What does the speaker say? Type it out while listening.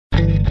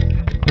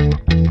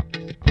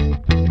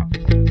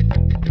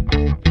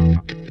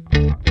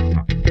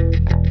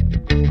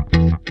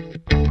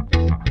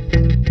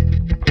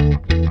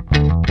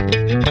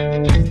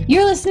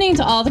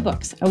to All the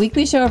Books, a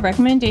weekly show of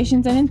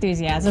recommendations and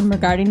enthusiasm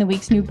regarding the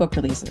week's new book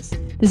releases.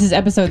 This is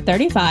episode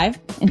 35,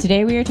 and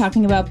today we are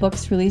talking about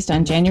books released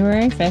on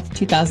January 5th,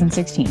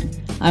 2016.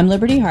 I'm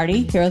Liberty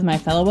Hardy, here with my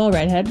fellow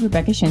redhead,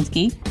 Rebecca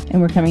Shinsky,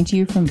 and we're coming to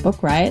you from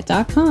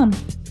BookRiot.com.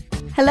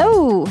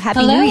 Hello!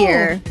 Happy New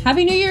Year!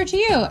 Happy New Year to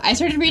you! I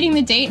started reading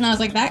the date, and I was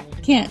like,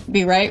 that can't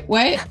be right.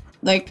 What?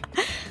 Like,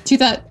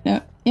 2000...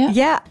 No. Yeah.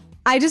 Yeah.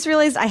 I just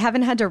realized I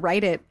haven't had to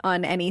write it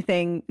on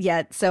anything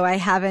yet, so I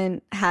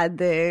haven't had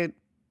the,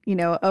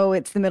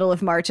 it's the middle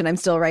of March and I'm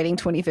still writing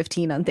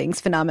 2015 on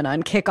things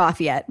phenomenon kickoff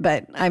yet,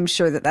 but I'm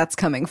sure that that's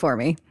coming for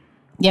me.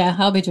 Yeah,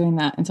 I'll be doing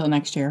that until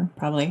next year,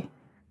 probably.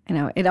 I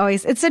know,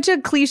 it's such a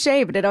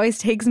cliche, but it always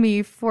takes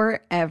me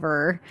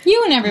forever.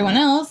 You and everyone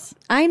else.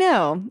 I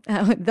know,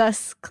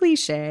 thus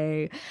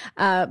cliche.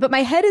 But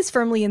my head is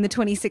firmly in the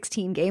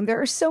 2016 game.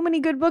 There are so many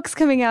good books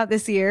coming out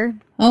this year.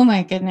 Oh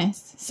my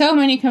goodness. So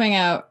many coming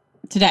out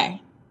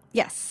today.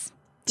 Yes.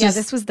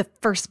 This was the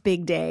first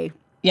big day.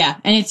 Yeah,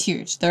 and it's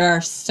huge.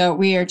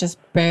 We are just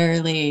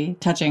barely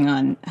touching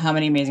on how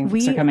many amazing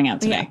books are coming out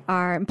today.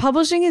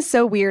 Publishing is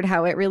so weird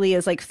how it really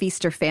is like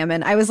feast or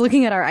famine. I was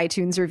looking at our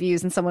iTunes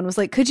reviews and someone was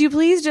like, could you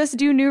please just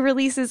do new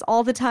releases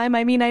all the time?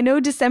 I mean, I know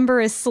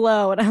December is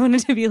slow, and I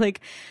wanted to be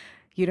like,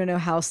 you don't know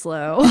how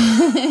slow.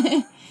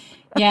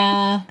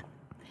 Yeah.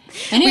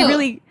 I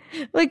know.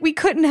 We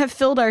couldn't have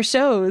filled our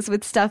shows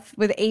with stuff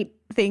with 8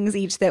 things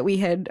each that we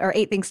had, or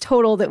 8 things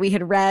total that we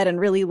had read and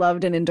really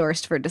loved and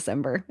endorsed for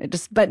December.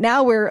 But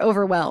now we're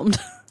overwhelmed.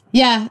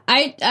 Yeah,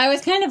 I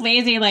was kind of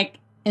lazy. Like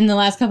in the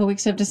last couple of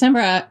weeks of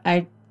December,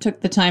 I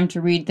took the time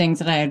to read things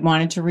that I had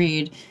wanted to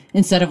read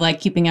instead of like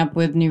keeping up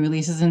with new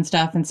releases and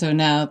stuff. And so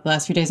now the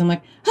last few days I'm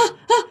like,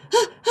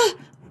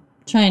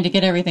 trying to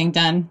get everything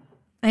done.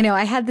 I know,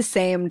 I had the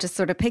same, just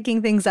sort of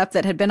picking things up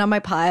that had been on my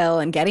pile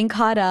and getting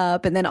caught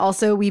up. And then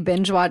also we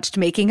binge watched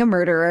Making a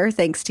Murderer,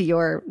 thanks to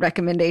your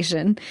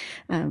recommendation.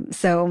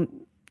 So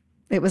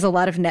it was a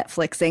lot of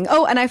Netflixing.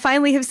 Oh, and I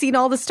finally have seen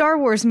all the Star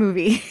Wars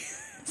movies.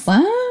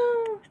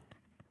 Wow.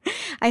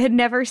 I had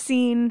never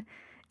seen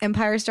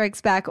Empire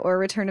Strikes Back or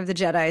Return of the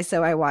Jedi,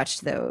 so I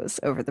watched those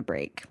over the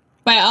break.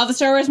 By all the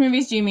Star Wars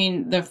movies, do you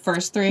mean the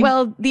first 3?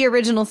 Well, the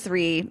original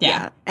 3,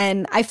 yeah.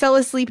 And I fell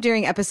asleep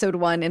during episode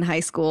 1 in high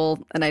school,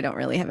 and I don't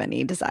really have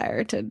any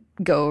desire to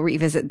go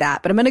revisit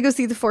that. But I'm going to go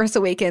see The Force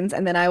Awakens,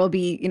 and then I will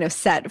be,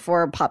 set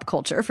for pop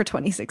culture for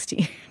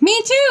 2016.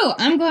 Me too!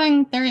 I'm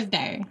going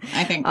Thursday,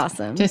 I think.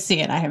 Awesome. To see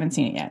it. I haven't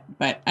seen it yet,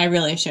 but I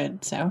really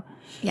should, so...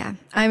 Yeah,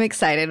 I'm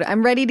excited.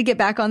 I'm ready to get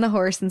back on the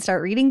horse and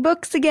start reading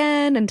books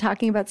again and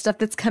talking about stuff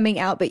that's coming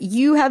out. But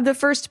you have the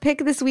first pick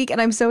this week, and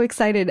I'm so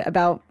excited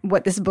about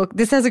what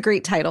this has a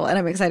great title, and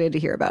I'm excited to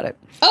hear about it.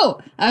 Oh,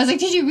 I was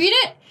like, did you read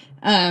it?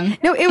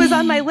 No, it was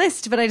on my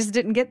list, but I just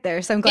didn't get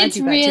there, so I'm glad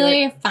you got to it. It's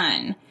really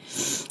fun.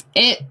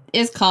 It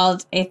is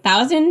called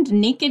 1,000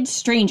 Naked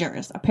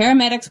Strangers, a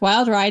paramedic's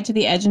wild ride to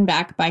the edge and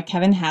back by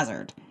Kevin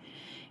Hazard.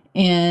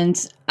 And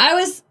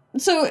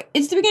So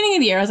it's the beginning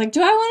of the year. I was like,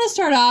 do I want to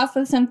start off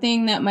with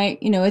something that might,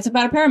 it's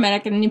about a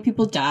paramedic and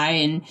people die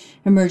in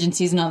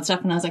emergencies and all that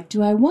stuff. And I was like,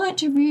 do I want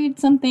to read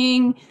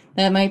something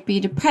that might be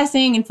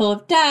depressing and full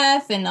of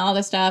death and all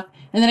this stuff?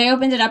 And then I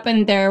opened it up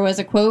and there was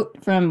a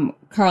quote from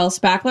Carl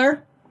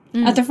Spackler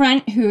at the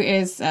front, who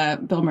is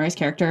Bill Murray's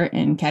character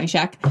in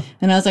Caddyshack.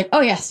 And I was like, oh,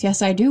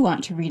 yes, I do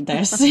want to read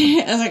this.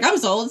 I was like, I'm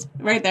sold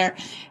right there.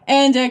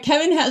 And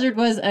Kevin Hazard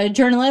was a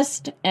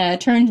journalist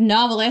turned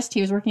novelist.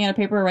 He was working on a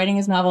paper writing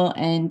his novel.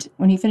 And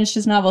when he finished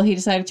his novel, he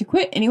decided to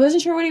quit. And he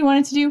wasn't sure what he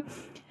wanted to do.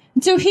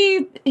 And so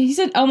he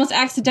said almost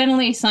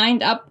accidentally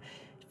signed up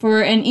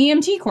for an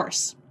EMT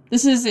course.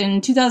 This is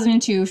in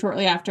 2002,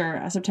 shortly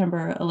after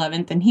September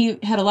 11th, and he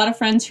had a lot of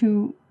friends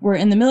who were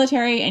in the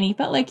military, and he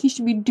felt like he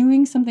should be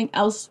doing something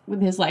else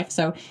with his life.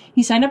 So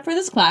he signed up for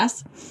this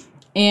class,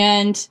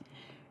 and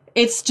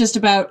it's just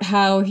about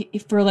how,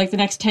 for like the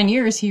next 10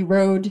 years, he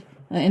rode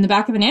in the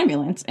back of an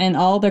ambulance, and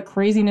all the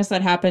craziness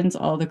that happens,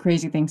 all the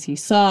crazy things he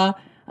saw.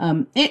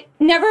 It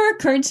never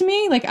occurred to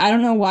me, like, I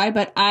don't know why,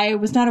 but I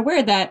was not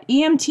aware that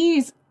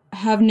EMTs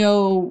have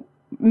no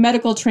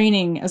medical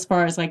training as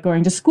far as like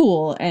going to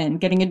school and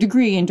getting a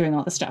degree and doing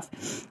all this stuff.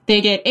 They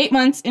get 8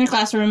 months in a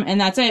classroom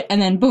and that's it.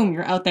 And then boom,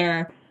 you're out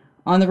there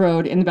on the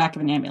road in the back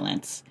of an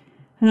ambulance.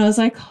 And I was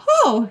like,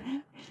 oh,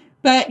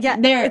 but yeah,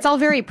 it's all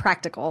very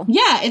practical.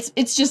 Yeah,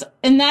 it's just,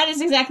 and that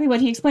is exactly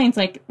what he explains.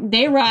 Like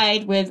they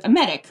ride with a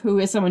medic who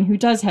is someone who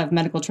does have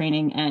medical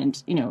training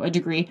and, a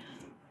degree.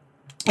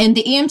 And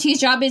the EMT's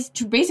job is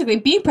to basically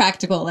be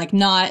practical, like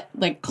not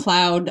like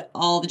cloud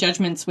all the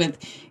judgments with,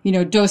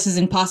 doses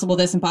and possible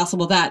this and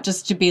possible that,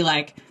 just to be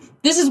like,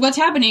 this is what's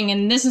happening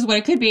and this is what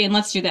it could be and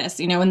let's do this,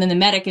 and then the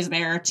medic is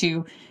there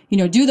to,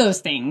 do those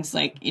things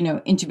like,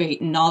 intubate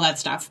and all that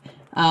stuff.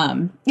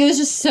 It was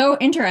just so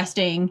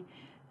interesting.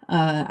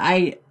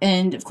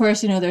 And of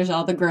course, there's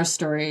all the gross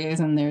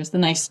stories and there's the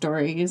nice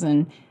stories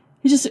and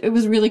it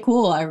was really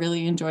cool. I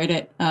really enjoyed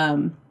it.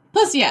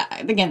 Plus, yeah,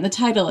 again, the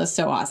title is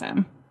so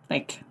awesome.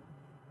 Like,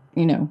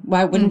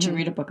 why wouldn't you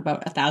read a book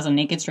about 1,000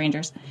 naked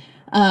strangers?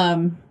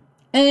 And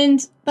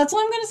that's all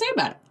I'm going to say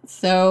about it.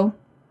 So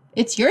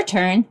it's your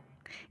turn.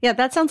 Yeah,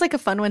 that sounds like a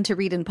fun one to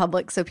read in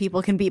public so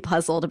people can be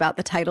puzzled about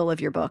the title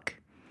of your book.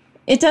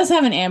 It does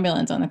have an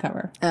ambulance on the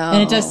cover. Oh.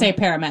 And it does say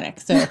paramedic.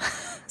 So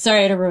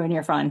sorry to ruin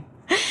your fun.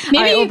 Maybe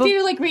right, well, if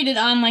you like read it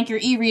on like your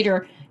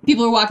e-reader,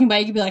 people are walking by,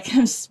 you could be like,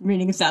 I'm just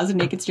reading 1,000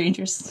 Naked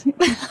Strangers.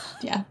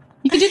 Yeah.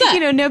 You could do that. You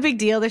know, no big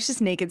deal. There's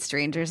just naked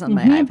strangers on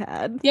my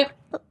iPad. Yep.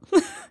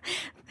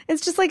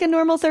 It's just like a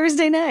normal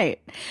Thursday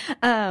night.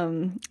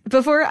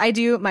 Before I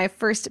do my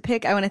first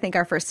pick, I want to thank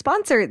our first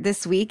sponsor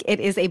this week. It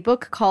is a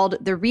book called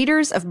The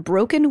Readers of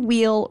Broken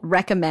Wheel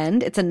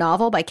Recommend. It's a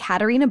novel by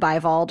Katarina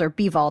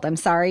Bivald. I'm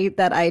sorry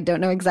that I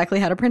don't know exactly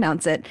how to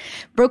pronounce it.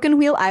 Broken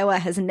Wheel, Iowa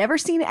has never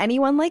seen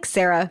anyone like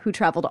Sarah, who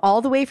traveled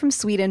all the way from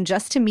Sweden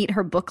just to meet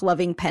her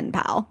book-loving pen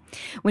pal.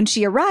 When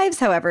she arrives,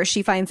 however,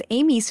 she finds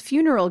Amy's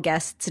funeral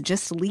guests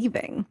just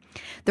leaving.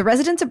 The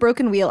residents of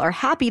Broken Wheel are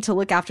happy to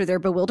look after their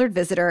bewildered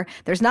visitor.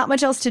 There's not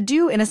much else to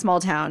do in a small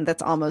town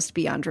that's almost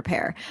beyond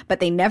repair, but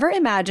they never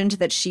imagined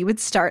that she would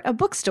start a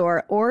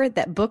bookstore or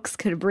that books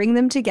could bring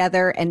them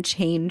together and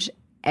change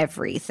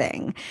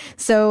everything.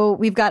 So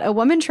we've got a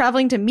woman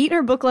traveling to meet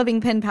her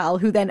book-loving pen pal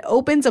who then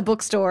opens a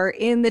bookstore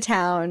in the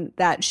town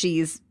that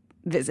she's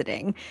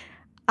visiting.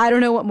 I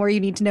don't know what more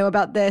you need to know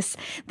about this.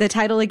 The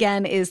title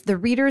again is The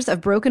Readers of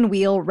Broken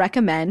Wheel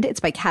Recommend. It's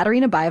by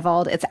Katarina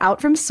Bivald. It's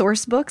out from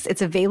Source Books.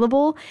 It's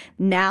available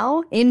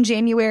now in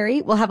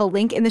January. We'll have a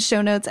link in the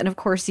show notes. And of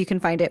course, you can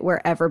find it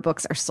wherever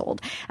books are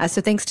sold.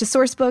 So thanks to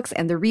Source Books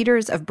and The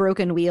Readers of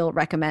Broken Wheel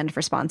Recommend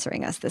for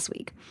sponsoring us this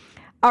week.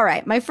 All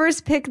right. My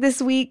first pick this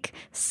week.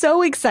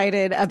 So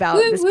excited about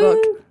this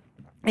book.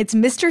 It's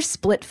Mr.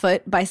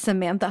 Splitfoot by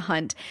Samantha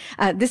Hunt.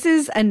 This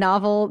is a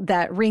novel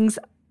that rings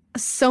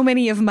so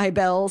many of my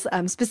bells,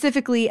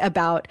 specifically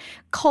about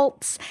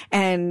cults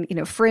and,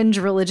 fringe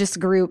religious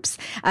groups.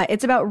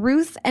 It's about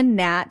Ruth and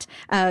Nat,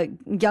 a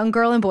young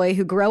girl and boy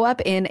who grow up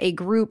in a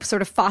group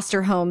sort of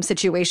foster home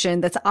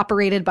situation that's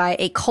operated by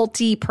a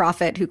culty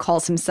prophet who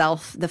calls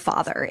himself the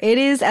Father. It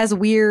is as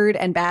weird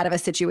and bad of a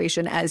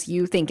situation as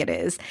you think it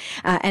is.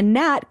 And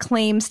Nat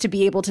claims to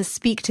be able to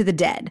speak to the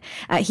dead.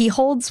 He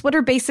holds what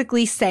are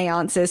basically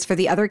seances for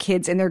the other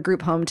kids in their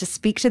group home to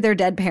speak to their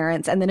dead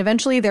parents. And then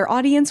eventually their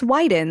audience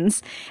widens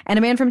and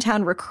a man from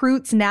town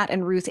recruits Nat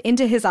and Ruth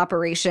into his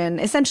operation,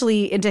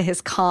 essentially into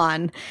his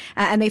con,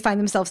 and they find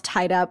themselves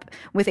tied up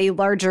with a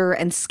larger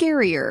and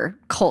scarier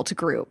cult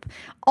group.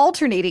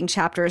 Alternating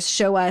chapters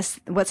show us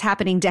what's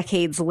happening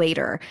decades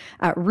later.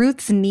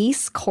 Ruth's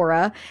niece,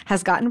 Cora,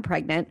 has gotten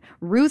pregnant.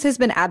 Ruth has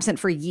been absent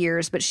for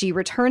years, but she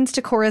returns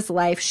to Cora's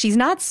life. She's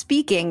not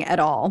speaking at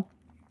all.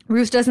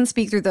 Ruth doesn't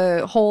speak through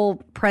the whole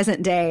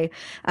present day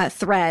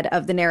thread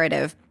of the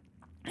narrative.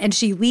 And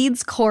she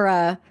leads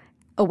Cora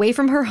away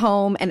from her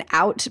home and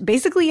out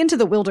basically into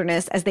the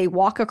wilderness as they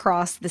walk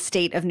across the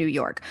state of New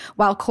York.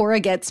 While Cora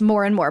gets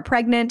more and more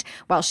pregnant,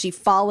 while she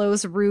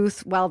follows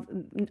Ruth, while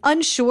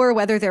unsure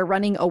whether they're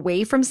running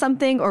away from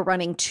something or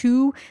running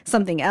to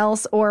something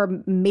else,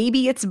 or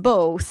maybe it's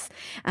both.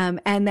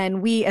 And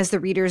then we as the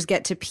readers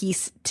get to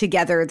piece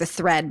together the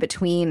thread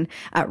between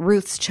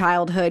Ruth's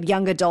childhood,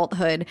 young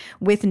adulthood,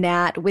 with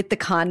Nat, with the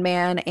con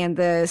man and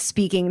the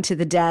speaking to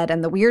the dead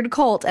and the weird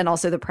cult, and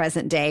also the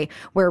present day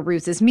where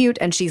Ruth is mute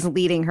and she's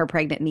leading her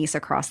pregnant niece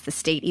across the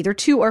state, either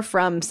to or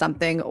from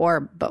something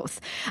or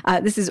both.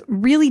 This is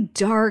really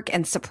dark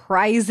and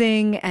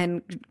surprising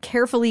and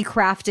carefully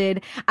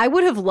crafted. I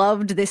would have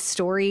loved this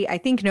story, I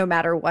think, no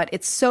matter what.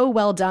 It's so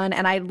well done,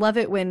 and I love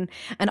it when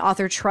an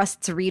author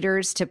trusts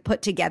readers to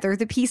put together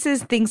the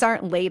pieces. Things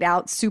aren't laid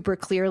out super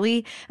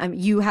clearly.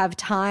 You have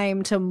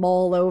time to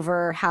mull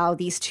over how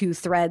these two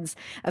threads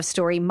of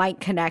story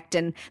might connect,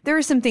 and there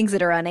are some things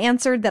that are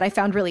unanswered that I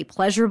found really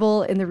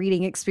pleasurable in the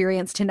reading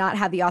experience, to not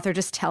have the author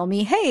just tell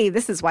me, hey,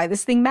 this is why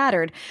this thing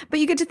mattered. But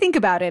you get to think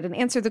about it and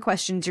answer the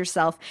questions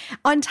yourself.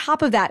 On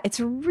top of that, it's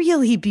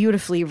really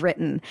beautifully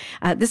written.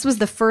 This was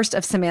the first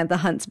of Samantha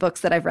Hunt's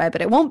books that I've read,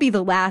 but it won't be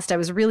the last. I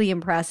was really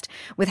impressed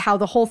with how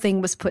the whole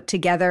thing was put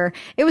together.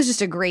 It was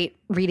just a great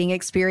reading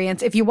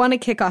experience. If you want to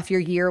kick off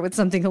your year with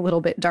something a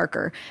little bit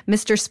darker,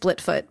 Mr.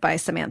 Splitfoot by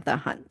Samantha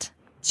Hunt.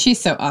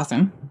 She's so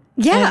awesome.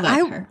 Yeah,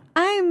 I love her.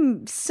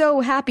 I'm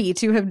so happy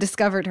to have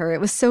discovered her. It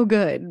was so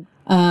good.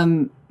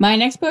 My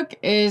next book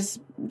is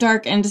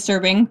dark and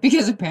disturbing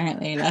because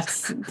apparently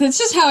that's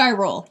just how I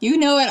roll. You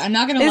know it. I'm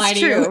not going to lie to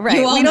you. Right.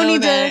 You all we don't know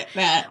need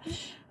that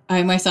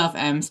I myself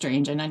am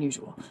strange and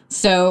unusual.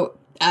 So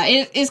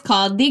it is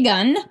called The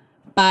Gun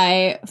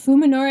by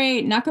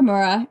Fuminori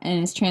Nakamura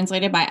and is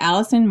translated by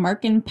Allison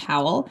Markin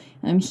Powell.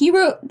 He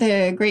wrote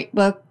the great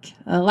book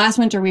Last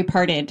Winter We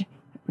Parted,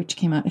 which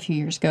came out a few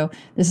years ago.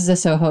 This is a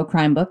Soho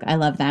crime book. I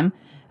love them.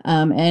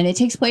 And it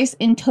takes place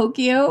in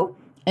Tokyo.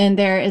 And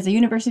there is a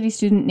university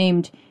student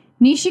named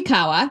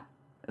Nishikawa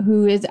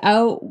who is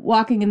out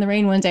walking in the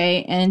rain one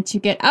day. And to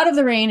get out of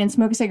the rain and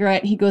smoke a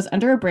cigarette, he goes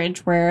under a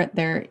bridge where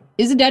there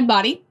is a dead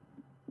body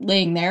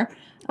laying there.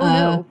 Oh,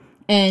 no.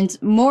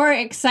 And more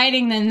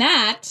exciting than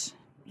that,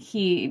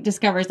 he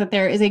discovers that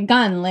there is a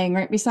gun laying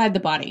right beside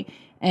the body.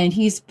 And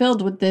he's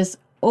filled with this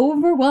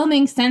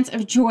overwhelming sense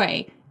of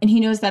joy. And he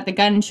knows that the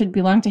gun should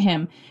belong to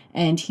him.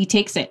 And he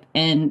takes it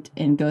and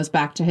goes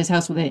back to his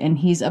house with it. And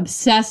he's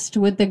obsessed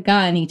with the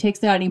gun. He takes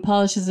it out and he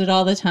polishes it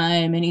all the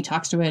time. And he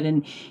talks to it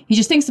and he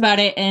just thinks about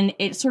it. And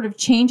it sort of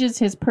changes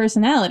his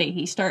personality.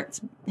 He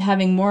starts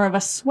having more of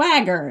a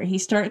swagger. He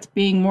starts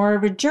being more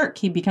of a jerk.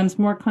 He becomes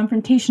more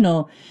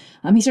confrontational.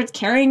 He starts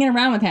carrying it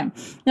around with him.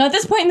 Now, at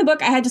this point in the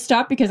book, I had to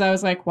stop because I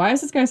was like, why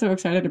is this guy so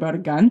excited about a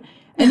gun?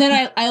 And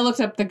then I looked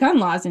up the gun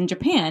laws in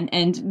Japan,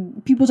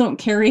 and people don't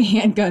carry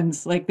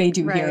handguns like they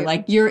do here.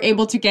 Like, you're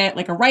able to get,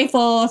 like, a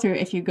rifle through,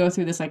 if you go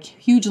through this, like,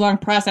 huge, long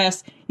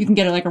process, you can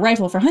get, like, a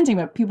rifle for hunting,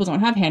 but people don't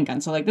have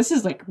handguns. So, like, this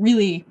is, like,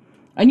 really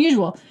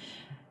unusual.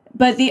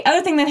 But the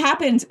other thing that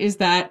happens is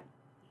that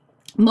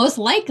most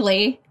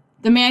likely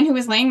the man who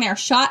was laying there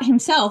shot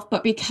himself,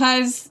 but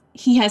because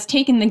he has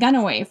taken the gun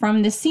away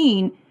from the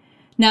scene,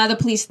 now the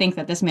police think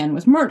that this man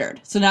was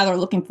murdered. So now they're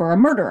looking for a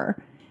murderer.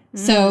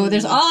 So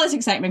there's all this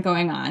excitement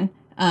going on.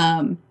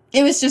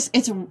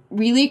 It's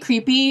really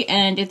creepy,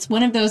 and it's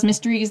one of those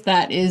mysteries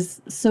that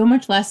is so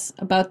much less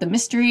about the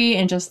mystery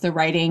and just the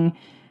writing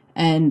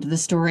and the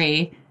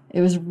story. It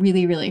was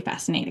really, really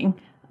fascinating.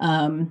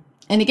 And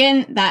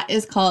again, that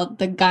is called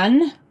The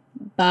Gun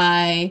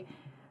by,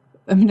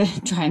 I'm going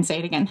to try and say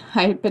it again.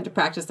 I had to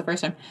practice the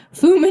first time.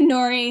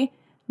 Fuminori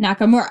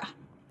Nakamura.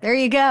 There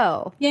you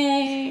go.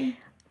 Yay.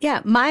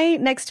 Yeah, my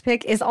next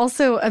pick is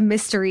also a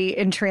mystery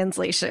in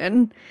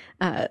translation.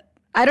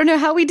 I don't know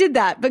how we did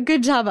that, but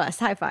good job us.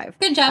 High five.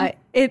 Good job.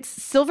 It's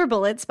Silver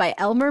Bullets by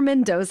Elmer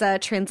Mendoza,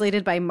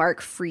 translated by Mark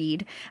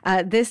Freed.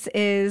 This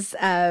is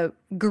a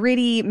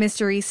gritty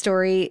mystery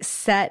story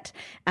set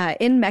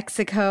in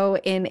Mexico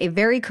in a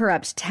very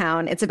corrupt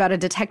town. It's about a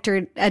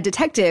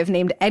detective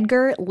named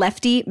Edgar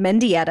Lefty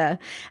Mendieta,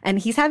 and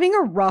he's having a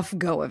rough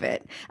go of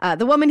it.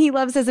 The woman he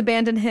loves has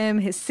abandoned him.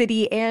 His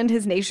city and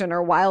his nation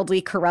are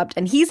wildly corrupt,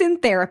 and he's in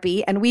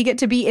therapy, and we get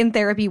to be in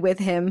therapy with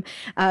him.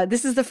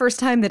 This is the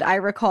first time that I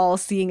recall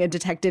seeing a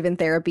detective in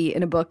therapy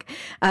in a book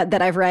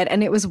that I've read,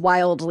 and it was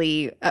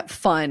wildly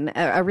fun,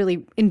 a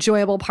really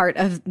enjoyable part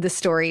of the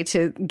story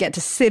to get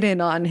to sit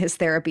in on his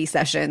therapy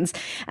sessions.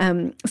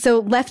 So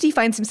Lefty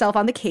finds himself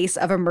on the case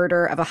of a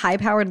murder of a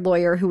high-powered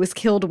lawyer who was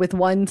killed with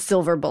one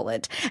silver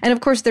bullet. And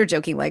of course, they're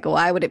joking like,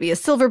 why would it be a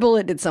silver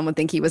bullet? Did someone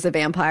think he was a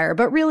vampire?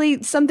 But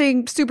really,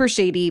 something super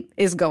shady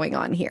is going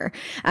on here.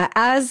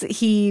 As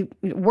he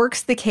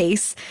works the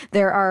case,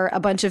 there are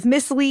a bunch of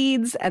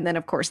misleads, and then,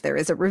 of course, there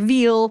is a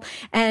reveal.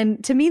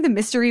 And to me, the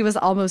mystery was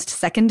almost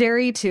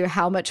secondary to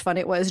how much fun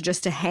it was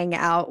just to hang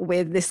out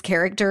with this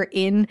character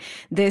in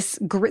this.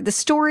 The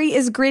story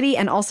is gritty,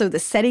 and also the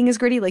setting is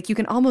gritty. Like, you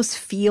can almost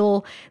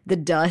feel the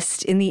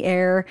dust in the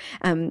air.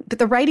 But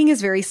the writing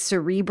is very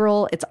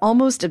cerebral. It's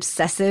almost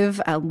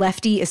obsessive.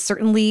 Lefty is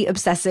certainly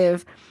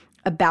obsessive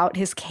about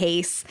his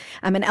case.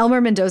 And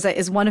Elmer Mendoza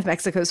is one of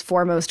Mexico's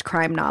foremost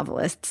crime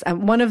novelists.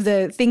 One of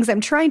the things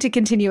I'm trying to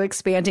continue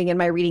expanding in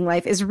my reading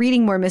life is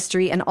reading more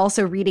mystery and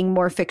also reading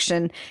more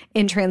fiction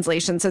in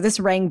translation. So this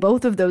rang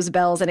both of those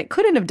bells, and it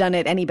couldn't have done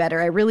it any better.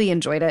 I really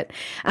enjoyed it.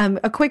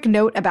 A quick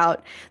note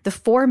about the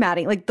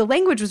formatting. Like, the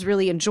language was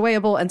really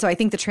enjoyable, and so I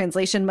think the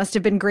translation must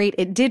have been great.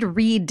 It did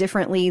read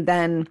differently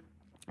than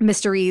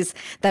mysteries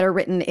that are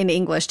written in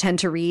English tend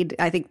to read.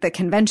 I think the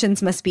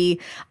conventions must be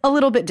a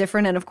little bit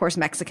different. And of course,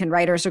 Mexican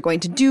writers are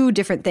going to do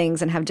different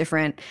things and have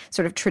different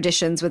sort of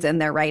traditions within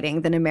their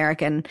writing than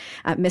American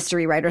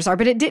mystery writers are.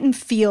 But it didn't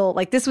feel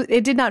like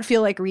it did not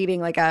feel like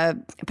reading like a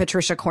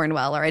Patricia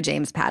Cornwell or a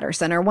James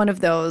Patterson or one of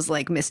those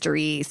like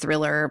mystery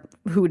thriller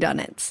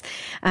whodunits.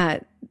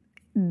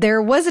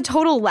 There was a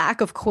total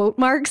lack of quote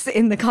marks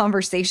in the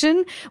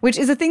conversation, which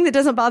is a thing that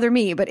doesn't bother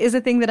me, but is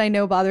a thing that I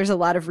know bothers a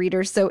lot of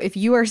readers. So if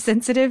you are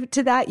sensitive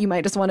to that, you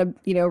might just want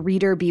to,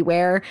 reader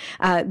beware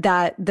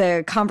that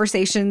the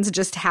conversations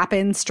just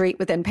happen straight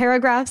within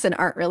paragraphs and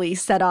aren't really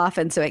set off.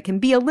 And so it can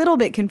be a little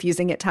bit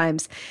confusing at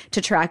times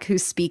to track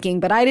who's speaking,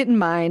 but I didn't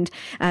mind.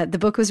 The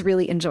book was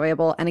really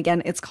enjoyable. And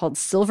again, it's called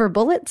Silver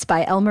Bullets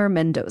by Elmer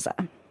Mendoza.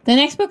 The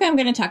next book I'm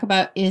going to talk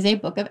about is a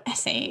book of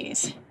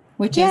essays.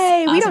 Which Yay,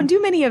 is awesome. We don't do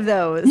many of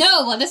those.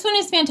 No, well, this one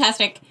is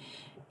fantastic.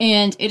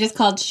 And it is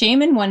called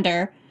Shame and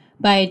Wonder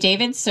by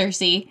David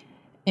Searcy.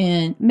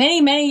 And many,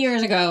 many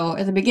years ago,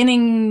 at the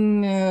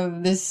beginning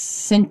of this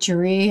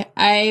century,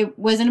 I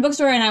was in a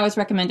bookstore and I was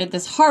recommended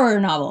this horror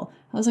novel.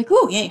 I was like,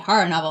 ooh, yay,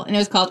 horror novel. And it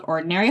was called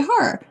Ordinary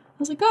Horror. I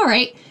was like, all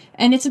right.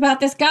 And it's about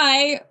this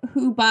guy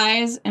who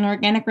buys an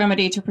organic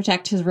remedy to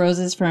protect his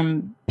roses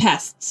from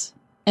pests.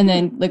 And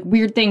then, like,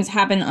 weird things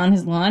happen on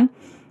his lawn.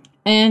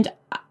 And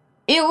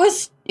it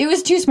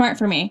was too smart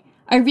for me.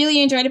 I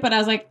really enjoyed it, but I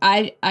was like,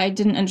 I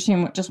didn't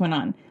understand what just went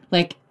on.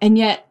 Like, and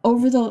yet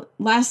over the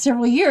last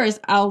several years,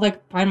 I'll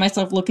like find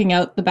myself looking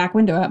out the back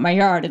window at my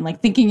yard and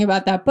like thinking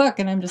about that book.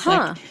 And I'm just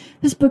like,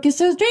 this book is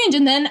so strange.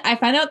 And then I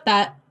found out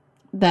that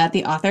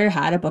the author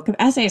had a book of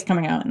essays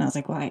coming out. And I was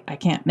like, well, I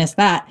can't miss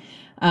that.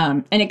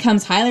 And it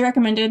comes highly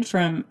recommended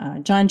from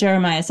John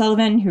Jeremiah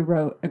Sullivan, who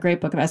wrote a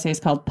great book of essays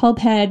called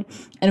Pulphead.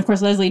 And of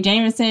course, Leslie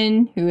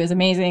Jameson, who is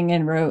amazing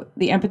and wrote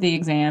The Empathy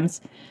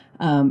Exams.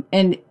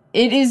 And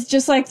it is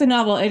just like the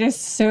novel. It is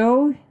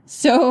so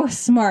so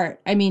smart.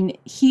 I mean,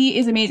 he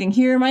is amazing.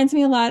 He reminds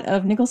me a lot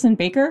of Nicholson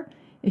Baker,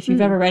 if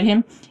you've ever read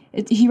him.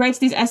 He writes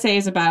these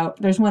essays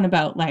about, there's one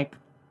about like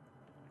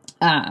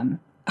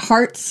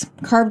hearts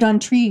carved on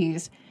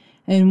trees,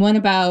 and one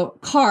about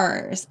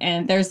cars.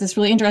 And there's this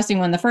really interesting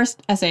one. The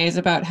first essay is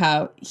about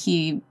how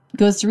he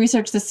goes to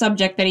research the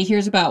subject that he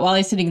hears about while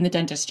he's sitting in the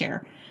dentist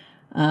chair.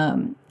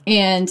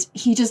 And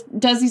he just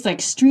does these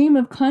like stream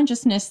of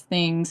consciousness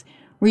things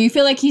where you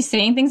feel like he's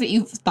saying things that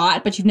you've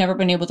thought, but you've never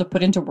been able to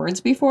put into words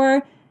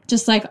before.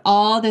 Just like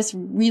all this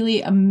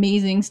really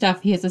amazing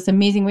stuff. He has this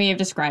amazing way of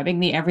describing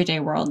the everyday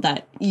world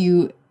that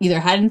you either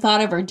hadn't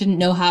thought of or didn't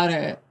know how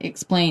to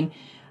explain.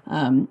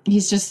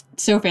 He's just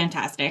so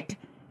fantastic.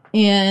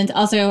 And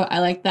also, I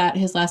like that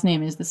his last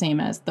name is the same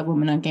as the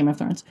woman on Game of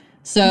Thrones.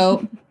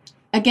 So,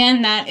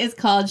 again, that is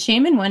called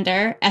Shame and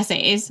Wonder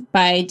Essays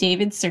by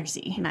David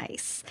Searcy.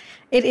 Nice.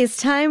 It is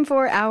time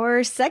for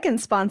our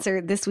second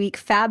sponsor this week.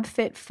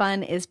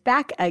 FabFitFun is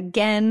back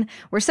again.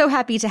 We're so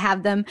happy to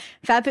have them.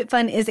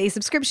 FabFitFun is a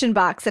subscription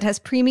box that has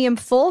premium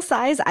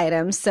full-size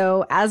items.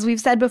 So as we've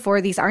said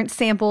before, these aren't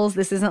samples.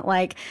 This isn't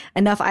like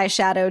enough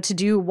eyeshadow to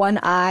do one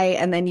eye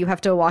and then you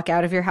have to walk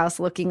out of your house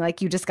looking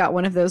like you just got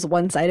one of those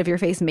one side of your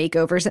face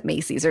makeovers at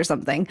Macy's or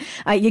something.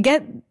 You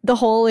get the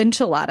whole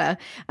enchilada.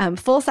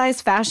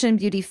 Full-size fashion,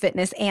 beauty,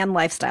 fitness, and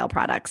lifestyle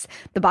products.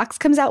 The box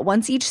comes out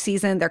once each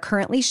season. They're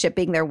currently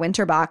shipping their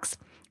winter box.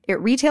 It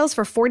retails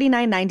for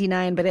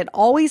 $49.99, but it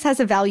always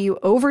has a value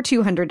over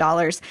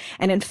 $200.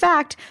 And in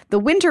fact, the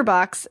winter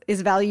box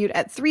is valued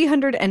at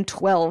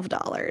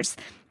 $312.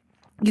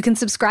 You can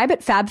subscribe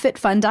at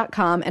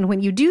fabfitfun.com, and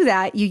when you do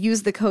that, you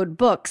use the code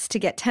BOOKS to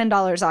get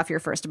 $10 off your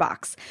first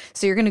box.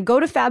 So you're going to go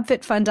to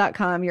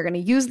fabfitfun.com, you're going to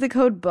use the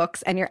code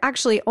BOOKS, and you're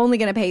actually only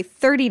going to pay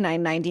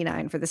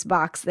 $39.99 for this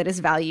box that is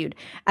valued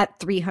at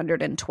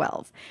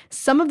 $312.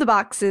 Some of the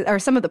boxes, or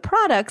some of the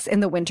products in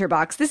the winter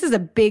box, this is a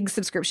big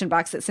subscription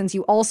box that sends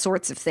you all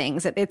sorts of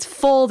things. It's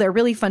full. They're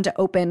really fun to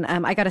open.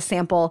 I got a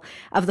sample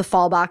of the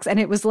fall box, and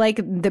it was like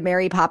the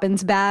Mary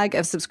Poppins bag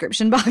of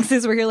subscription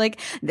boxes where you're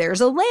like,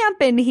 there's a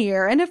lamp in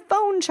here, and a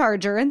phone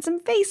charger and some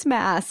face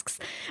masks.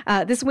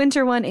 This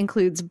winter one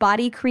includes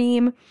body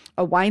cream,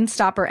 a wine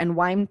stopper and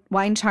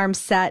wine charm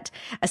set,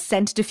 a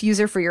scent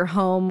diffuser for your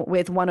home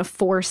with one of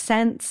 4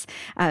 scents,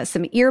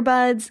 some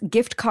earbuds,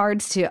 gift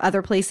cards to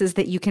other places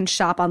that you can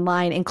shop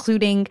online,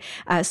 including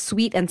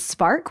Sweet and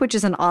Spark, which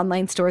is an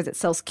online store that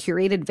sells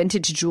curated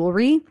vintage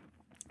jewelry.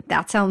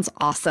 That sounds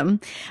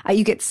awesome.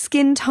 You get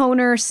skin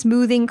toner,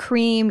 smoothing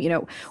cream,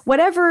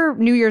 whatever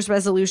New Year's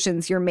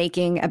resolutions you're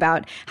making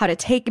about how to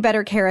take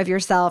better care of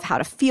yourself, how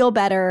to feel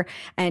better,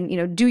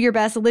 and, do your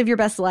best, live your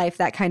best life,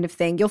 that kind of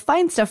thing. You'll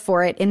find stuff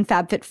for it in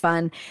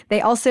FabFitFun.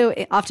 They also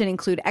often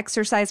include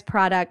exercise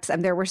products,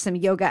 and there were some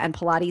yoga and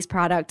Pilates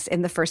products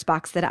in the first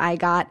box that I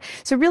got.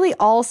 So really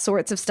all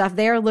sorts of stuff.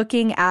 They are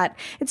looking at,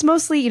 it's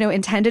mostly,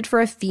 intended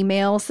for a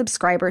female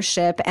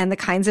subscribership and the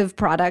kinds of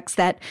products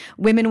that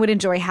women would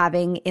enjoy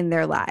having in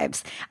their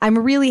lives. I'm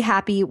really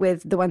happy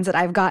with the ones that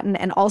I've gotten,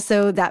 and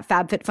also that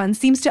FabFitFun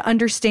seems to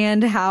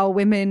understand how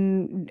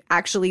women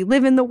actually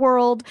live in the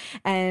world,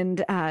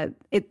 and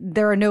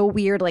there are no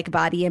weird like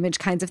body image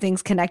kinds of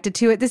things connected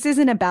to it. This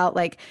isn't about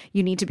like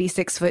you need to be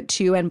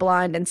 6'2" and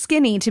blonde and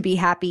skinny to be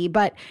happy,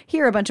 but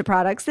here are a bunch of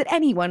products that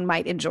anyone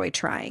might enjoy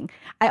trying.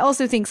 I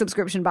also think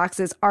subscription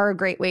boxes are a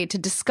great way to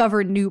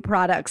discover new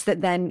products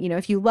that then,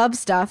 if you love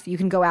stuff, you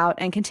can go out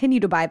and continue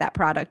to buy that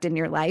product in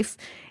your life.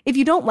 If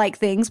you don't like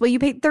things, well, you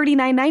paid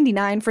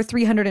 $39.99 for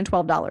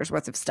 $312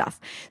 worth of stuff.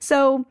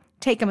 So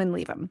take them and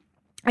leave them.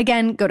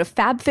 Again, go to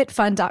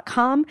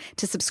fabfitfun.com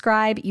to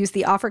subscribe. Use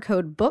the offer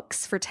code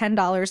BOOKS for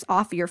 $10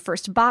 off your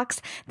first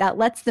box. That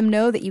lets them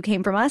know that you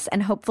came from us,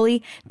 and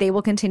hopefully they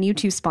will continue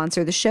to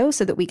sponsor the show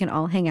so that we can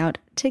all hang out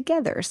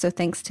together. So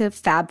thanks to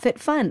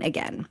FabFitFun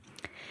again.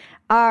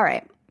 All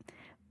right.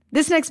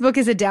 This next book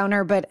is a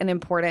downer, but an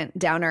important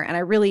downer,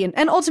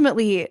 and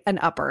ultimately an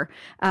upper.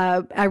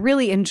 I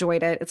really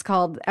enjoyed it.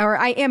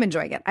 I am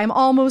enjoying it. I'm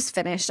almost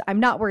finished.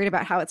 I'm not worried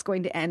about how it's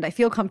going to end. I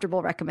feel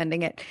comfortable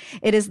recommending it.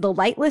 It is The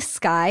Lightless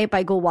Sky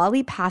by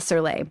Gulwali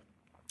Pasirleh.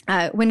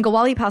 When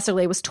Gulwali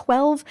Pasirleh was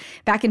 12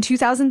 back in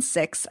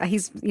 2006,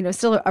 he's,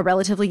 still a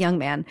relatively young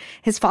man.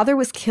 His father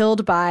was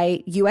killed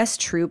by U.S.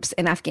 troops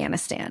in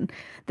Afghanistan.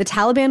 The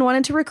Taliban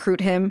wanted to recruit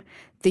him.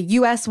 The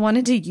U.S.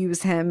 wanted to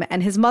use him,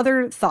 and his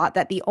mother thought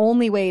that the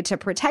only way to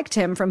protect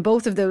him from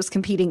both of those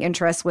competing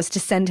interests was to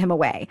send him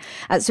away.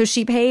 So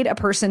she paid a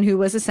person who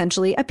was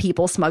essentially a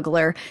people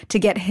smuggler to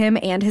get him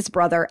and his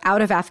brother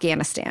out of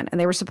Afghanistan, and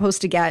they were supposed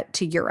to get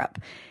to Europe.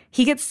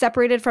 He gets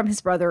separated from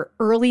his brother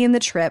early in the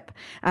trip.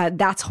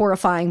 That's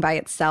horrifying by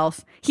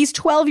itself. He's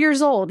 12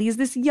 years old. He's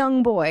this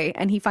young boy,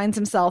 and he finds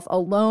himself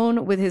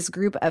alone with his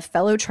group of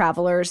fellow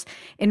travelers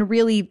in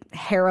really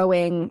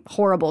harrowing,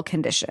 horrible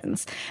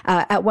conditions.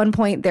 At one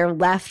point, they're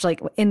left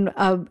like in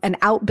an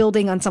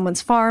outbuilding on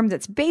someone's farm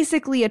that's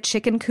basically a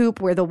chicken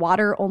coop where the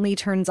water only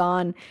turns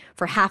on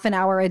for half an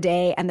hour a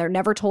day, and they're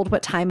never told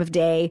what time of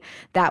day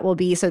that will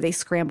be, so they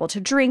scramble to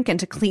drink and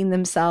to clean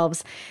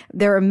themselves.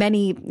 There are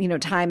many,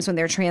 times when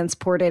they're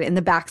transported in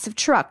the backs of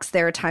trucks.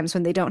 There are times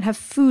when they don't have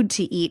food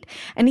to eat.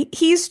 And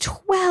he's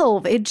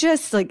 12. It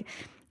just like,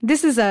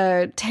 this is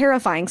a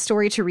terrifying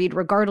story to read,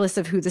 regardless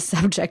of who the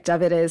subject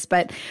of it is.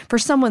 But for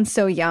someone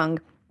so young,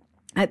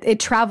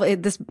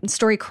 this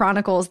story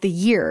chronicles the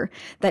year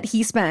that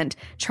he spent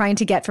trying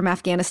to get from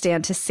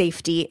Afghanistan to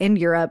safety in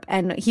Europe,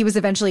 and he was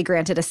eventually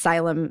granted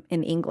asylum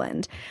in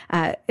England.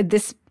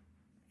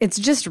 It's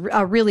just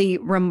a really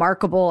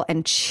remarkable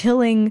and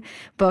chilling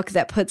book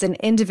that puts an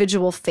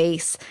individual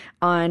face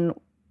on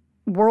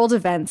world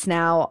events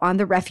now, on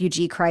the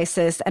refugee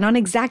crisis, and on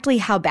exactly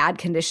how bad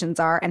conditions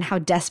are and how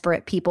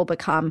desperate people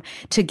become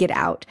to get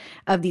out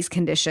of these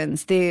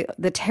conditions. The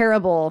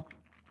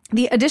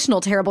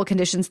additional terrible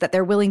conditions that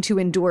they're willing to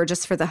endure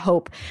just for the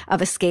hope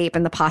of escape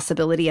and the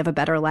possibility of a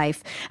better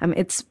life.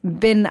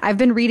 I've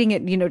been reading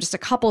it, just a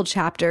couple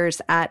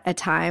chapters at a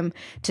time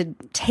to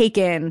take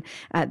in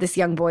this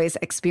young boy's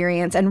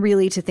experience and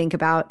really to think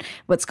about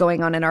what's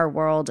going on in our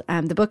world.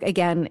 The book,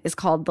 again, is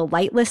called The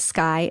Lightless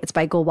Sky. It's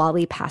by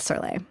Gulwali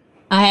Pasarleh.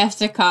 I have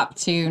to cop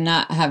to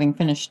not having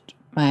finished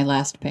my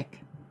last pick.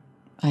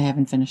 I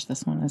haven't finished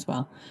this one as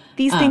well.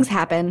 These things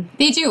happen.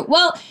 They do.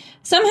 Well,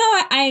 somehow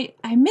I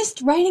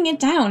missed writing it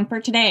down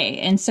for today.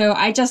 And so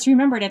I just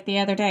remembered it the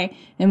other day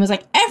and was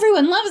like,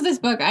 everyone loves this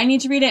book. I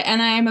need to read it.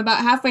 And I am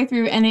about halfway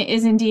through, and it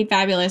is indeed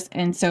fabulous.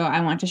 And so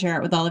I want to share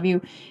it with all of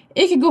you.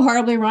 It could go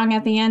horribly wrong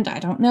at the end. I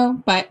don't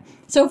know. But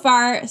so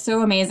far,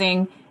 so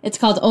amazing. It's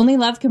called Only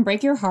Love Can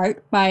Break Your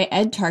Heart by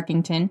Ed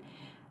Tarkington.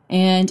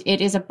 And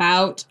it is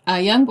about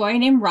a young boy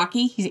named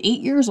Rocky. He's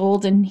 8 years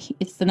old, and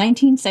it's the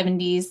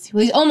 1970s.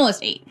 Well, he's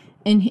almost 8.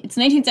 And it's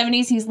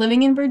 1970s. He's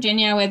living in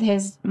Virginia with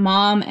his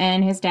mom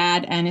and his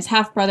dad and his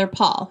half-brother,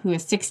 Paul, who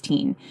is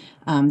 16.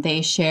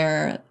 They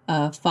share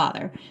a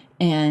father.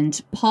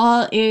 And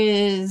Paul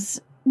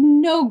is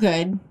no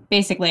good,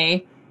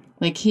 basically.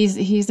 Like,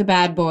 he's a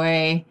bad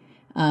boy,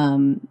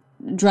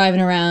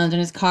 driving around in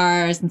his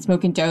cars and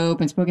smoking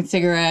dope and smoking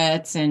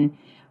cigarettes, and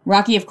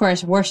Rocky, of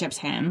course, worships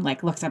him,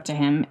 like looks up to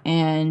him.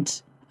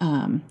 And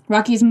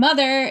Rocky's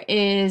mother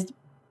is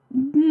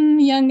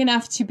young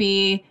enough to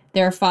be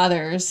their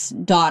father's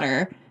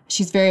daughter.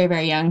 She's very,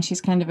 very young.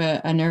 She's kind of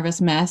a nervous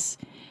mess.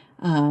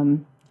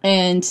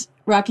 And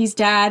Rocky's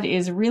dad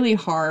is really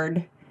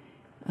hard.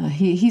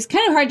 He's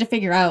kind of hard to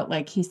figure out.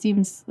 Like, he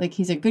seems like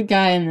he's a good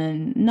guy and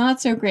then not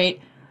so great.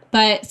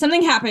 But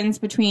something happens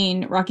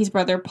between Rocky's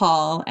brother,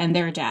 Paul, and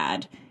their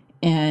dad.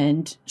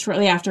 And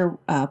shortly after,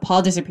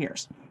 Paul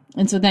disappears.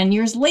 And so then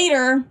years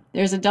later,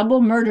 there's a double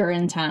murder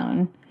in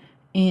town,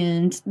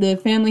 and the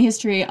family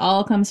history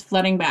all comes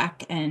flooding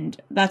back, and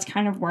that's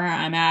kind of where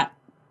I'm at.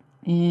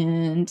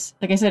 And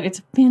like I said,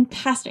 it's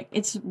fantastic.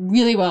 It's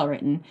really well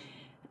written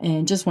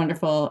and just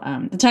wonderful.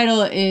 The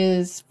title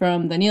is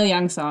from the Neil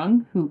Young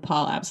song, who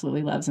Paul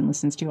absolutely loves and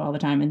listens to all the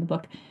time in the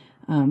book.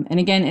 And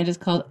again, it is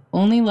called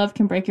Only Love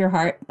Can Break Your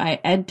Heart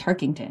by Ed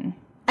Tarkington.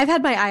 I've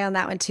had my eye on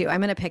that one, too. I'm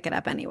going to pick it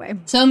up anyway.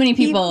 So many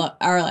people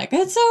are like,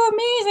 it's so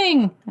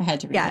amazing. I had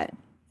to read it.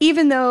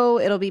 Even though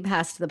it'll be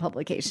past the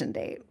publication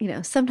date.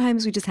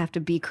 Sometimes we just have to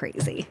be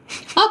crazy.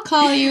 I'll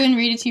call you and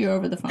read it to you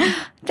over the phone.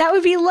 That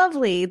would be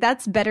lovely.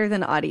 That's better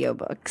than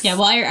audiobooks. Yeah,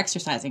 while you're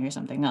exercising or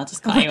something, I'll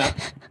just call you up.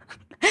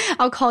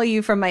 I'll call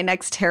you from my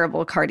next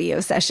terrible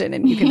cardio session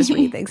and you can just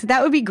read things.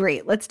 That would be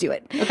great. Let's do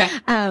it. Okay.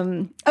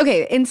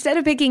 Okay. Instead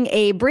of picking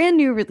a brand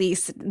new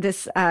release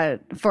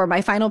for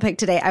my final pick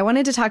today, I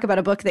wanted to talk about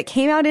a book that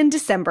came out in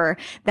December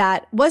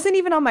that wasn't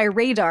even on my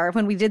radar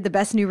when we did the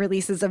best new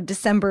releases of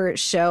December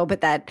show, but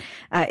that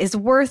is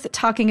worth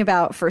talking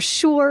about for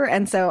sure.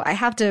 And so I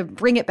have to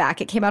bring it back.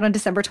 It came out on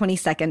December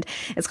 22nd.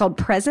 It's called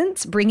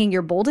Presence, Bringing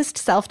Your Boldest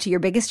Self to Your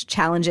Biggest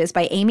Challenges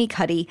by Amy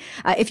Cuddy.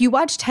 If you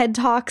watch TED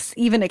Talks,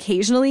 even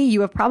occasionally,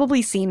 you have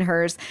probably seen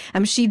hers.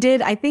 She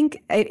did, I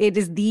think it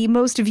is the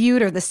most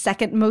viewed or the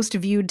second most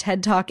viewed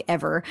TED Talk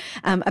ever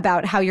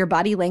about how your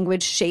body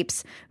language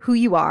shapes who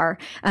you are.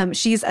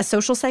 She's a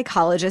social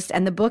psychologist,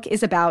 and the book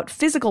is about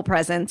physical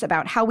presence,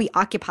 about how we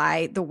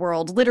occupy the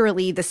world,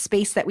 literally the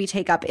space that we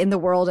take up in the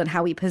world and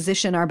how we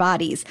position our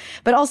bodies,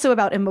 but also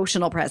about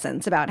emotional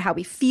presence, about how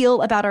we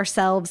feel about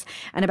ourselves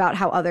and about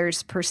how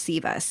others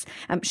perceive us.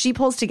 She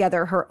pulls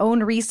together her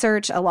own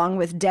research along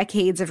with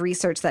decades of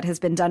research that has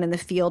been done in the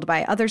field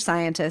by other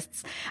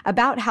scientists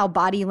about how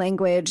body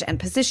language and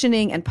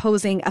positioning and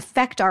posing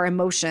affect our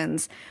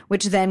emotions,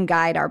 which then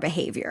guide our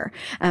behavior.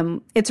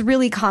 It's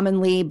really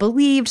commonly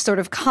believed, sort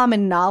of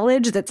common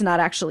knowledge that's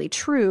not actually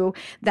true,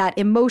 that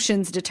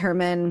emotions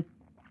determine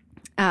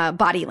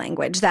body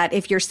language, that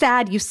if you're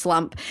sad, you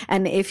slump,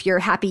 and if you're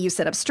happy, you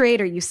sit up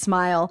straight or you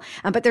smile.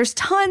 But there's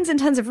tons and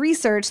tons of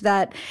research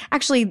that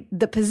actually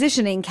the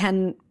positioning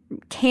can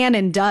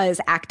and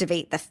does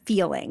activate the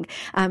feeling.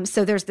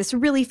 So there's this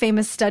really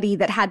famous study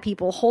that had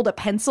people hold a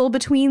pencil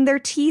between their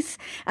teeth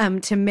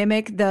to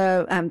mimic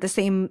the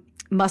same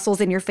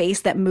muscles in your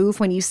face that move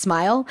when you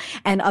smile,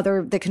 and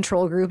the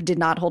control group did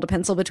not hold a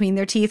pencil between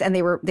their teeth, and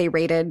they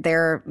rated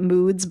their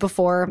moods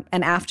before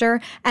and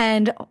after,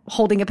 and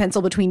holding a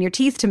pencil between your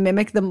teeth to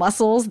mimic the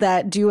muscles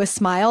that do a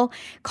smile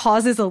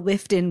causes a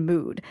lift in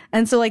mood.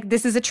 And so like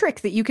this is a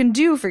trick that you can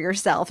do for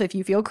yourself if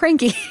you feel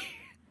cranky.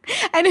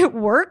 And it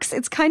works.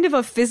 It's kind of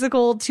a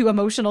physical to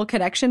emotional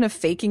connection of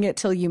faking it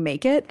till you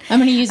make it. I'm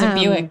going to use a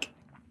Buick.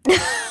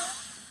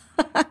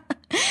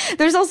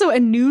 There's also a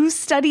new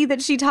study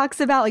that she talks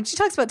about. Like she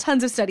talks about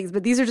tons of studies,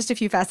 but these are just a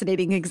few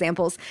fascinating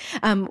examples.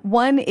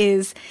 One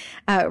is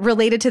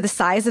related to the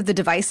size of the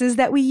devices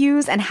that we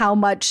use and how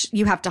much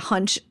you have to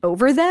hunch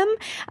over them.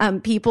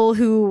 People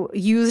who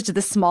used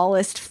the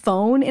smallest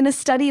phone in a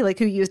study, like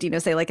who used,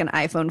 say like an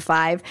iPhone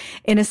 5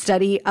 in a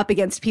study, up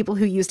against people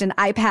who used an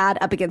iPad,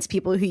 up against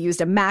people who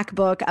used a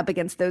MacBook, up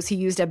against those who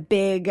used a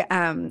big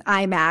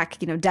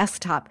iMac,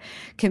 desktop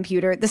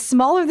computer. The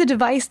smaller the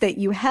device that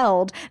you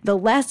held, the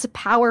less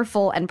powerful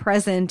and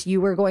present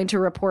you were going to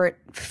report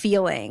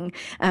feeling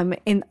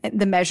in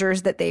the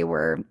measures that they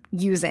were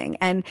using.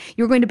 And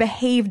you're going to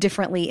behave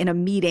differently in a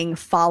meeting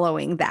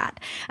following that.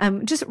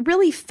 Just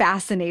really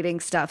fascinating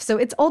stuff. So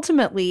it's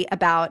ultimately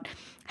about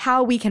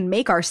how we can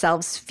make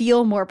ourselves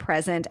feel more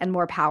present and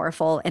more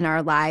powerful in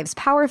our lives.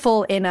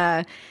 Powerful in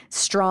a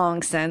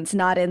strong sense,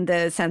 not in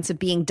the sense of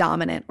being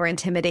dominant or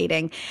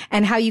intimidating,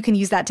 and how you can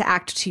use that to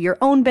act to your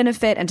own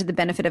benefit and to the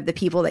benefit of the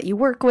people that you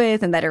work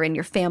with and that are in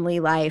your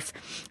family life.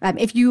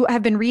 If you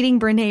have been reading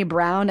Brené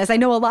Brown, as I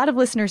know a lot of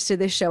listeners to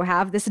this show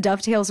have, this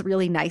dovetails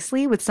really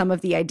nicely with some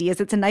of the ideas.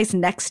 It's a nice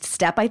next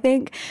step, I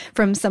think,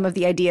 from some of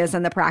the ideas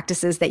and the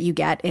practices that you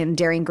get in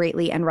Daring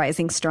Greatly and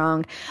Rising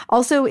Strong.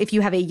 Also, if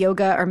you have a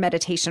yoga or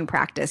meditation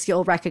practice,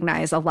 you'll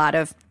recognize a lot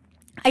of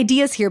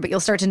ideas here, but you'll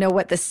start to know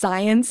what the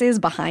science is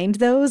behind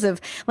those, of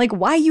like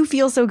why you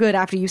feel so good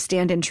after you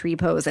stand in tree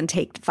pose and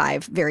take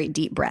 5 very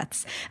deep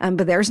breaths.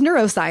 But there's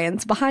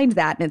neuroscience behind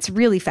that, and it's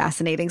really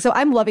fascinating. So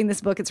I'm loving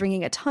this book. It's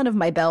ringing a ton of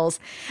my bells.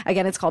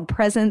 Again, it's called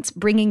Presence,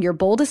 Bringing Your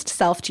Boldest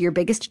Self to Your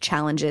Biggest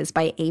Challenges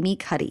by Amy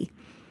Cuddy.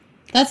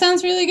 That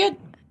sounds really good.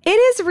 It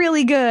is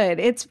really good.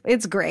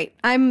 It's great.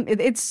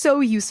 It's so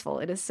useful.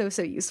 It is so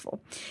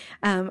useful.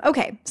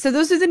 Okay, so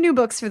those are the new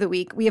books for the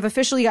week. We have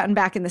officially gotten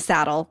back in the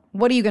saddle.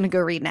 What are you going to go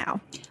read now?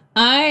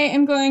 I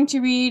am going to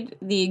read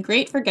The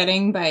Great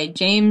Forgetting by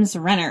James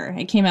Renner.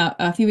 It came out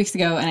a few weeks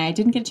ago, and I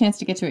didn't get a chance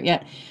to get to it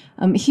yet.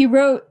 He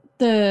wrote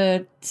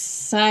the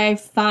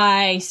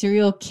sci-fi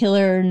serial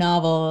killer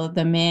novel,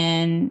 The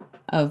Man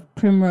of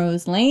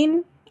Primrose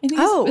Lane. I think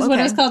is what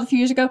it was called a few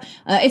years ago.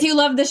 If you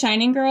love The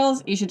Shining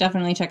Girls, you should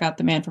definitely check out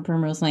The Man from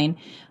Primrose Lane.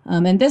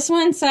 And this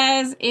one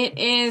says it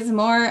is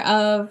more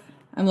of...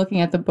 I'm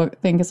looking at the book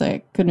thing because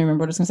I couldn't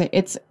remember what I was going to say.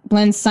 It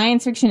blends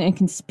science fiction and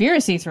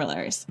conspiracy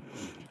thrillers.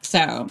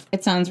 So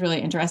it sounds really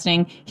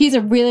interesting. He's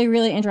a really,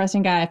 really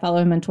interesting guy. I follow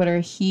him on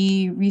Twitter.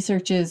 He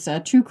researches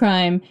true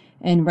crime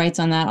and writes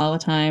on that all the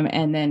time,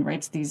 and then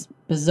writes these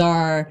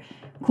bizarre,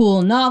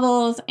 cool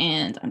novels.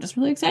 And I'm just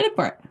really excited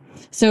for it.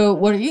 So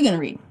what are you going to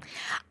read?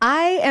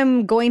 I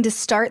am going to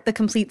start the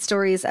complete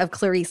stories of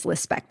Clarice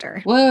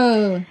Lispector.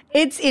 Whoa.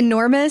 It's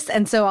enormous,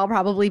 and so I'll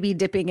probably be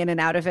dipping in and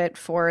out of it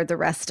for the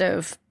rest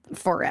of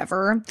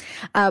forever.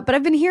 But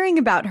I've been hearing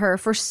about her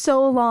for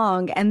so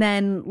long. And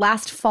then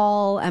last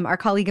fall, our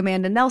colleague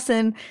Amanda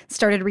Nelson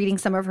started reading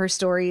some of her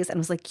stories and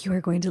was like, you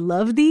are going to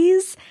love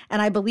these.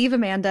 And I believe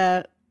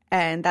Amanda,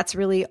 and that's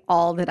really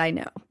all that I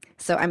know.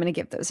 So I'm going to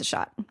give those a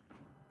shot.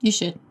 You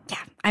should.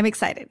 Yeah, I'm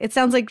excited. It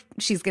sounds like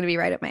she's going to be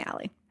right up my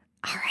alley.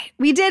 All right,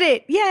 we did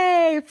it.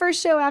 Yay.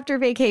 First show after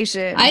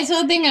vacation. I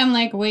still think I'm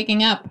like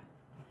waking up.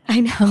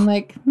 I know. I'm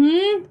like,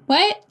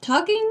 what?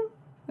 Talking?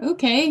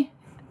 Okay.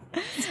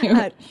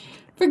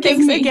 Forgive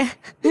me. Again.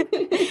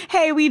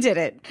 Hey, we did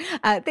it.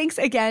 Thanks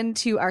again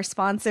to our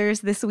sponsors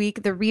this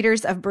week, the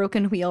readers of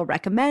Broken Wheel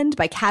Recommend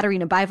by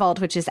Katerina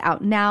Bivald, which is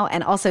out now,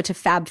 and also to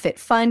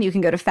FabFitFun. You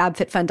can go to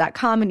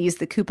fabfitfun.com and use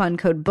the coupon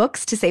code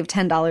BOOKS to save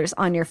 $10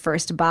 on your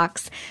first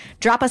box.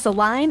 Drop us a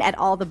line at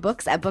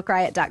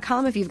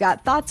allthebooks@bookriot.com if you've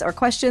got thoughts or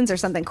questions or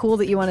something cool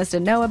that you want us to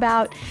know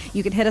about.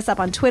 You can hit us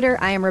up on Twitter.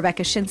 I am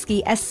Rebecca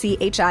Schinsky,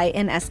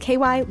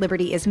 SCHINSKY.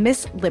 Liberty is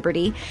Miss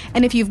Liberty.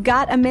 And if you've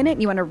got a minute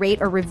and you want to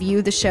rate or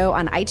review the show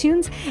on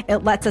iTunes,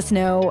 it lets us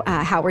know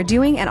how we're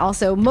doing, and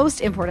also, most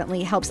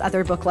importantly, helps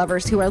other book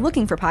lovers who are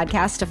looking for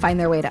podcasts to find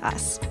their way to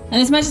us. And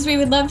as much as we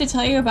would love to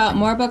tell you about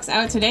more books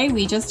out today,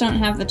 we just don't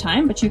have the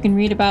time, but you can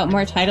read about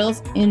more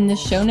titles in the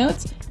show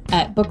notes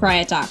at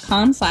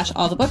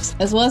bookriot.com/allthebooks,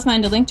 as well as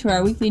find a link to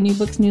our weekly new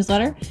books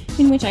newsletter,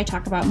 in which I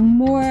talk about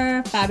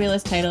more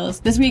fabulous titles.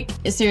 This week,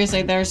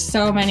 seriously, there's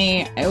so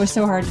many. It was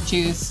so hard to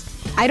choose.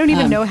 I don't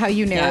even know how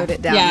you narrowed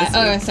it down.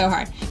 Yeah, it was so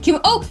hard. Can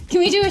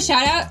we do a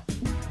shout out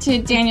to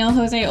Daniel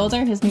Jose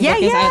Older? His new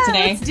book is out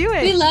today. Let's do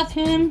it. We love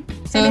him.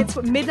 So, and it's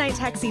Midnight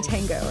Taxi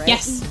Tango, right?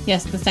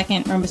 Yes, the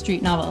second Roma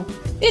Street novel.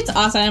 It's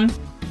awesome.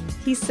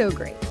 He's so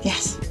great.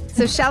 Yes.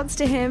 So shouts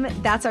to him.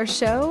 That's our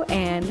show,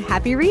 and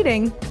happy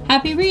reading.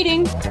 Happy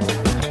reading.